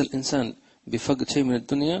أحس الإنسان بفقد شيء من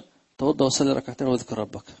الدنيا توضأ وصلي ركعتين واذكر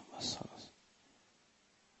ربك، بس خلاص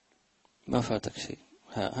ما فاتك شيء.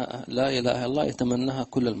 لا إله إلا الله يتمناها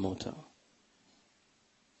كل الموتى.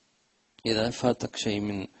 إذا فاتك شيء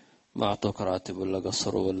من ما أعطوك راتب ولا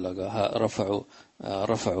قصروا ولا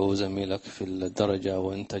رفعوا زميلك في الدرجة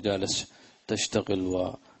وأنت جالس تشتغل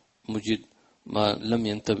ومجد ما لم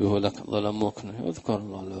ينتبهوا لك، ظلموك، اذكر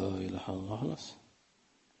الله لا إله إلا الله، خلاص.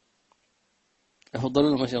 أفضل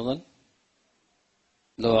ولا مش أفضل؟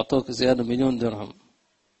 لو أعطوك زيادة 1,000,000 درهم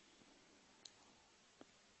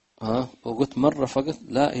وقلت مرة فقط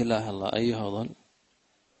لا إله إلا الله، أيها أفضل؟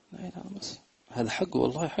 لا إله بس هذا حق،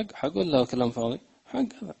 والله حق ولا كلام فاضي؟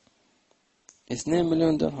 حق هذا.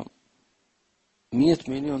 2,000,000 درهم،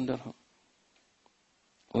 100,000,000 درهم،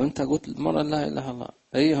 وأنت قلت مرة لا إله إلا الله،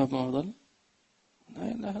 أيها أفضل؟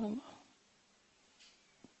 لا إله إلا الله،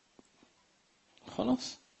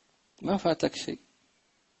 خلاص ما فاتك شيء.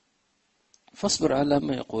 فاصبر على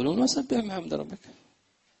ما يقولون وسبح بحمد ربك،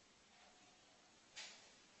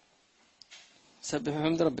 سبح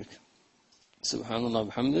بحمد ربك، سبحان الله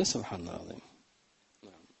بحمده سبحان الله العظيم.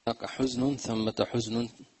 هناك حزن ثمة حزن،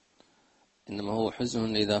 إنما هو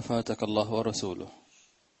حزن إذا فاتك الله ورسوله،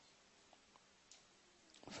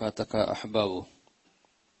 فاتك أحبابه،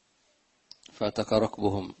 فاتك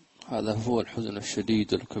ركبهم، هذا هو الحزن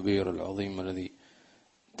الشديد الكبير العظيم الذي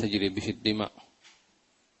تجري به الدماء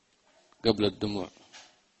قبل الدموع.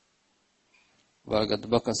 وقد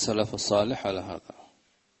بكى السلف الصالح على هذا،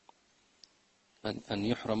 أن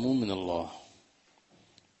يحرموا من الله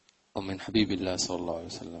ومن حبيب الله صلى الله عليه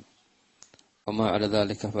وسلم، وما على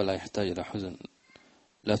ذلك فلا يحتاج إلى حزن،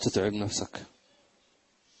 لا تتعب نفسك.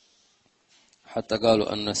 حتى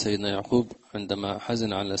قالوا أن سيدنا يعقوب عندما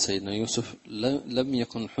حزن على سيدنا يوسف لم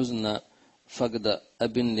يكن حزن فقد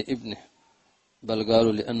أب لابنه، بل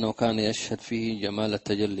قالوا لأنه كان يشهد فيه جمال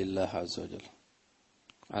التجلي الله عز وجل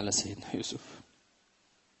على سيدنا يوسف،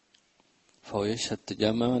 فهو يشهد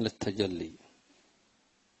جمال التجلي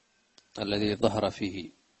الذي ظهر فيه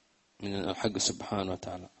من الحق سبحانه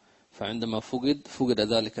وتعالى، فعندما فقد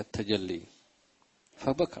ذلك التجلي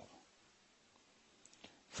فبكى.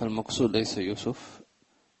 فالمقصود ليس يوسف،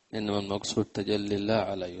 إنما المقصود تجلي الله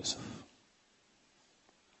على يوسف،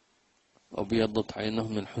 وبيضت عينه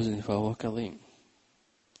من حزن فهو كظيم.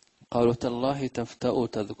 قالوا تالله تفتأ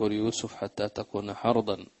تذكر يوسف حتى تكون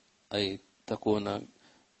حرضا، أي تكون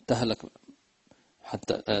تهلك،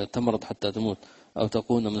 حتى تمرض حتى تموت، أو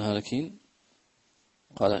تكون من الهالكين.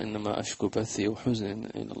 قال إنما أشكو بثي وحزن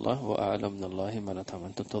إلى الله وأعلم من الله ما لا تعلمون.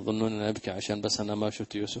 أنتم تظنون أن أبكي عشان بس أنا ما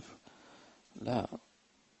شفت يوسف؟ لا،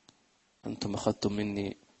 أنتم أخذتم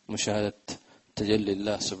مني مشاهدة تجلي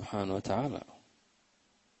الله سبحانه وتعالى.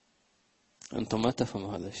 أنتم ما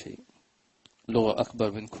تفهموا هذا الشيء، لغة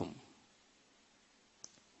أكبر منكم،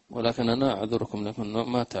 ولكن أنا أعذركم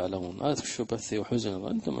لكم ما تعلمون. هذا شو بثي وحزن،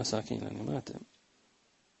 أنتم مساكين يعني ما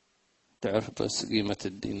تعرف بس قيمة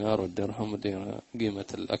الدينار والدرهم قيمة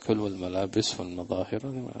الأكل والملابس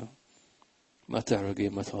والمظاهر، ما تعرف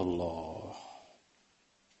قيمة الله.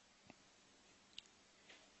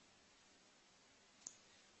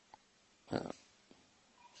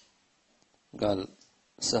 قال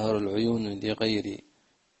سهر العيون لغير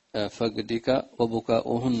فقدك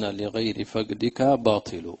وبكاؤهن لغير فقدك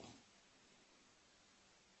باطل.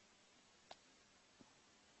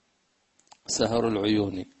 سهر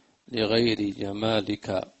العيون لغير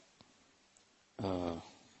جمالك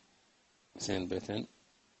زين بيتين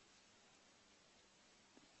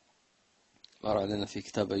مر علينا في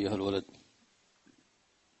كتاب أيها الولد،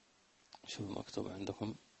 شوف مكتوب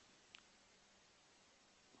عندكم.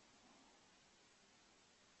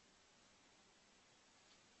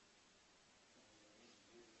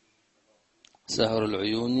 سهر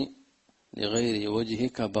العيون لغير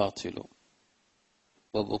وجهك باطل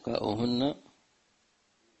وبكاؤهن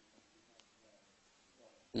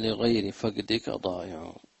لغير فقدك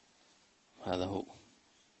ضائع. هذا هو،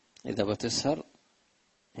 إذا بتسهر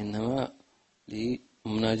إنما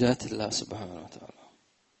لمناجاة الله سبحانه وتعالى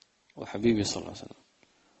وحبيبي صلى الله عليه وسلم.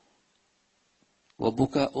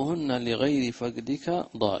 وبكاؤهن لغير فقدك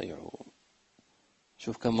ضائع.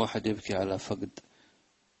 شوف كم واحد يبكي على فقد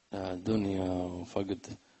دنيا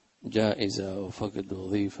وفقد جائزة وفقد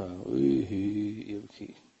وظيفة،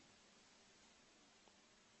 يبكي.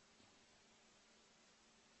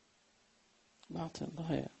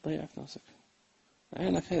 ضيعت نفسك،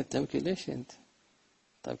 عينك هي تبكي. ليش أنت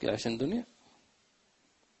تبكي؟ عشان دنيا؟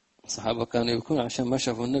 الصحابة كانوا يبكون عشان ما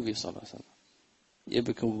شافوا النبي صلى الله عليه وسلم،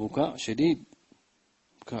 يبكوا بكاء شديد،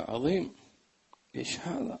 بكاء عظيم. إيش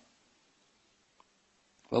هذا؟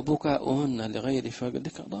 وبكاؤهن لغير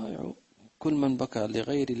فقدك ضائع. كل من بكى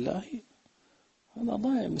لغير الله هذا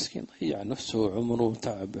ضايع، مسكين، ضيع نفسه وعمره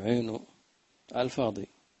وتعب عينه على الفاضي،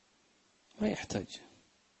 ما يحتاج.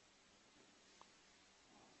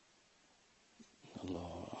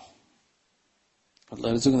 الله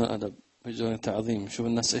يرزقنا الأدب، يرزقنا التعظيم. شوف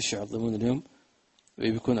الناس إيش يعظمون اليوم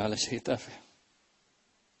ويبكون على شيء تافه.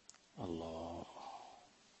 الله،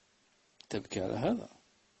 تبكي على هذا؟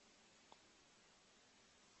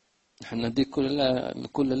 نحن نديك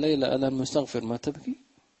كل ليلة ألم مستغفر، ما تبكي؟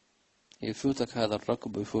 يفوتك هذا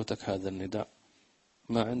الركب ويفوتك هذا النداء،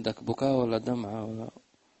 ما عندك بكاء ولا دمعة ولا.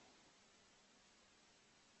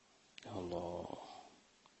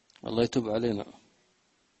 الله يتوب علينا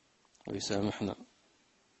ويسامحنا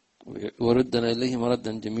ويردنا إليه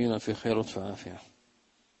مردا جميلا في خير وعافية.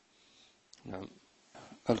 نعم،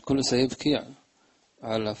 الكل سيبكي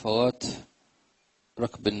على فوات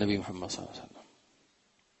ركب النبي محمد صلى الله عليه وسلم،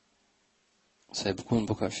 سيبكون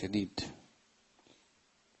بكاء شديد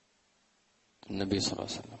النبي صلى الله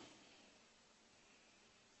عليه وسلم.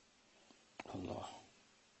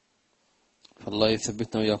 فالله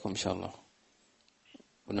يثبتنا وإياكم إن شاء الله،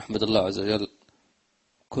 ونحمد الله عز وجل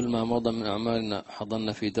كل ما مضى من أعمالنا،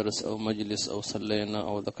 حضرنا في درس أو مجلس أو صلينا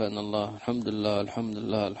أو ذكرنا الله، الحمد لله الحمد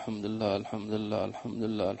لله الحمد لله الحمد لله الحمد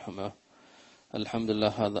لله الحمد لله.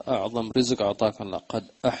 هذا أعظم رزق أعطاك الله.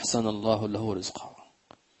 قد أحسن الله له رزقه.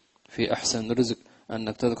 في أحسن رزق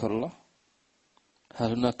أنك تذكر الله؟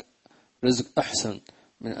 هل هناك رزق أحسن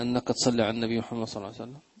من أنك تصلي على النبي محمد صلى الله عليه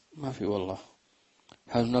وسلم؟ ما في والله.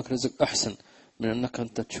 هل هناك رزق أحسن من أنك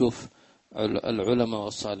أنت تشوف العلماء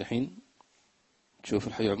والصالحين؟ تشوف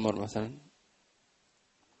الحي عمر مثلا،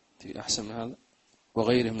 في أحسن من هذا؟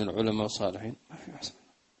 وغيره من العلماء والصالحين، ما في أحسن من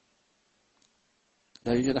هذا.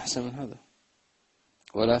 لا يوجد أحسن من هذا.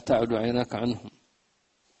 ولا تعد عيناك عنهم.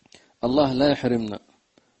 الله لا يحرمنا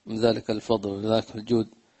من ذلك الفضل وذلك الجود.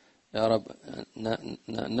 يا رب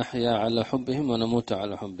نحيا على حبهم ونموت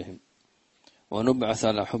على حبهم ونبعث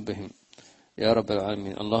على حبهم يا رب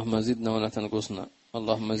العالمين. اللهم زدنا ولا تنقصنا.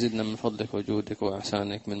 اللهم زدنا من فضلك وجودك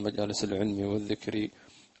وإحسانك من مجالس العلم والذكر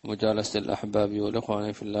ومجالسة الأحباب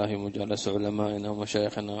والإخوان في الله ومجالسة علمائنا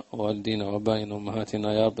ومشايخنا ووالدينا وآبائنا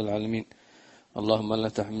وأمهاتنا يا رب العالمين. اللهم لا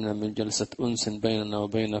تحملنا من جلسة أنس بيننا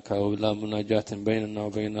وبينك ولا مناجاة بيننا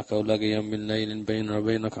وبينك ولا قيام من ليل بيننا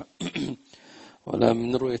وبينك ولا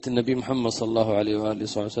من رؤية النبي محمد صلى الله عليه وآله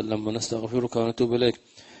وسلم. ونستغفرك ونتوب إليك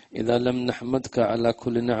إذا لم نحمدك على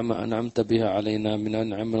كل نعمة أنعمت بها علينا من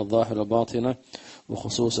النعم الظاهرة والباطنة،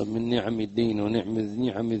 وخصوصا من نعم الدين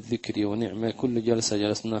ونعم الذكر ونعم كل جلسة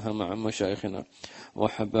جلسناها مع مشايخنا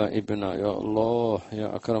وحبائبنا يا الله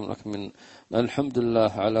يا أكرم الأكرمين. الحمد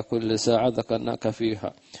لله على كل ساعة ذكرناك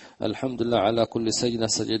فيها، الحمد لله على كل سجدة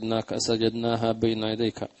سجدناها بين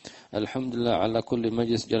يديك، الحمد لله على كل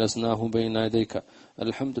مجلس جلسناه بين يديك،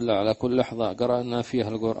 الحمد لله على كل لحظة قرأنا فيها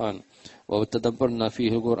القرآن وتدبرنا فيه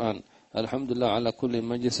القرآن، الحمد لله على كل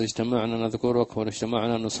مجلس اجتمعنا نذكرك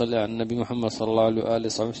واجتمعنا نصلي على النبي محمد صلى الله عليه وآله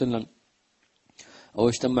وسلم، أو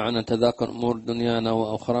اجتمعنا نتذاكر أمور دنيانا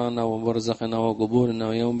وأخرانا وبرزخنا وقبورنا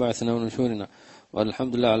ويوم بعثنا ونشورنا.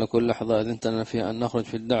 والحمد لله على كل لحظة أذنتنا فيها أن نخرج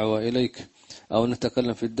في الدعوة إليك أو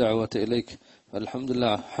نتكلم في الدعوة إليك، فالحمد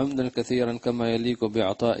لله حمدا كثيرا كما يليق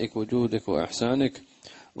بعطائك وجودك وإحسانك.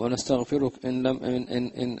 ونستغفرك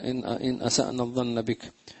إن أسأنا الظن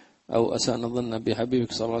بك أو أسأنا الظن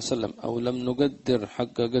بحبيبك صلى الله عليه وسلم، أو لم نقدر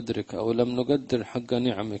حق قدرك، أو لم نقدر حق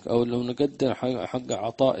نعمك، أو لم نقدر حق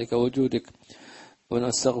عطائك وجودك.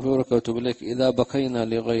 ونستغفرك وتوب إليك إذا بكينا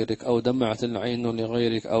لغيرك أو دمعت العين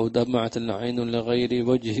لغيرك أو دمعت العين لغير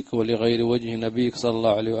وجهك ولغير وجه نبيك صلى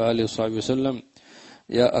الله عليه وآله وصحبه وسلم.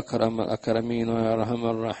 يا أكرم الأكرمين ويا أرحم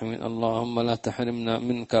الراحمين، اللهم لا تحرمنا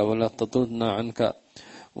منك ولا تطردنا عنك،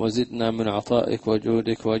 وزدنا من عطائك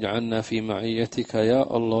وجودك واجعلنا في معيتك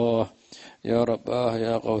يا الله يا رباه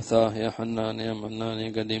يا غوثاه يا حنان يا منان يا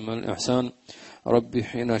قديم الإحسان. ربي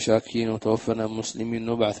حين شاكين وتوفنا مسلمين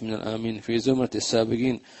وبعث من الآمين في زمرة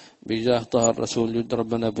السابقين بجاه طه الرسول. جد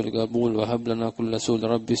ربنا بالقبول وهب لنا كل سول،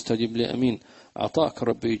 ربي استجب لي أمين. عطاك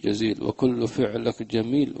ربي جزيل وكل فعلك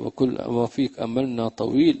جميل وفيك أملنا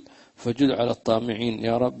طويل، فجل على الطامعين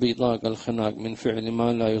يا ربي. ضاق الخناق من فعل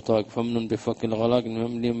ما لا يطاق، فمن بفك الغلاق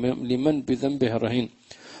لمن بذنبه رهين.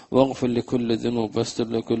 واغفر لكل ذنوب واستر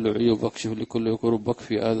لكل عيوب واكشف لكل كروب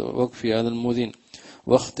واكفي هذا المذين.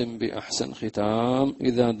 واختم بأحسن ختام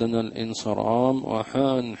إذا دنا الانصرام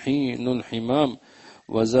وحان حين الحمام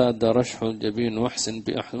وزاد رشح الجبين. واختم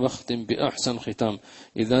بأحسن ختام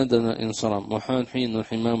إذا دنا الانصرام وحان حين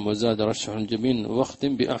الحمام وزاد رشح الجبين.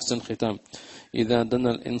 واختم بأحسن ختام إذا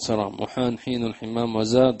دنا الانصرام وحان حين الحمام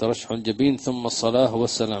وزاد رشح الجبين. ثم الصلاة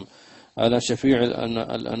والسلام على شفيع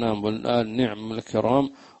الأنام والآل نعم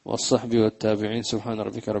الكرام والصحب والتابعين. سبحان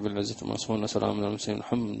ربك رب العزة عما يصفون وسلام على المرسلين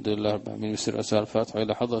الحمد لله رب العالمين. بسر أسأل الفاتحة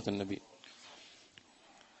إلى حضرة النبي.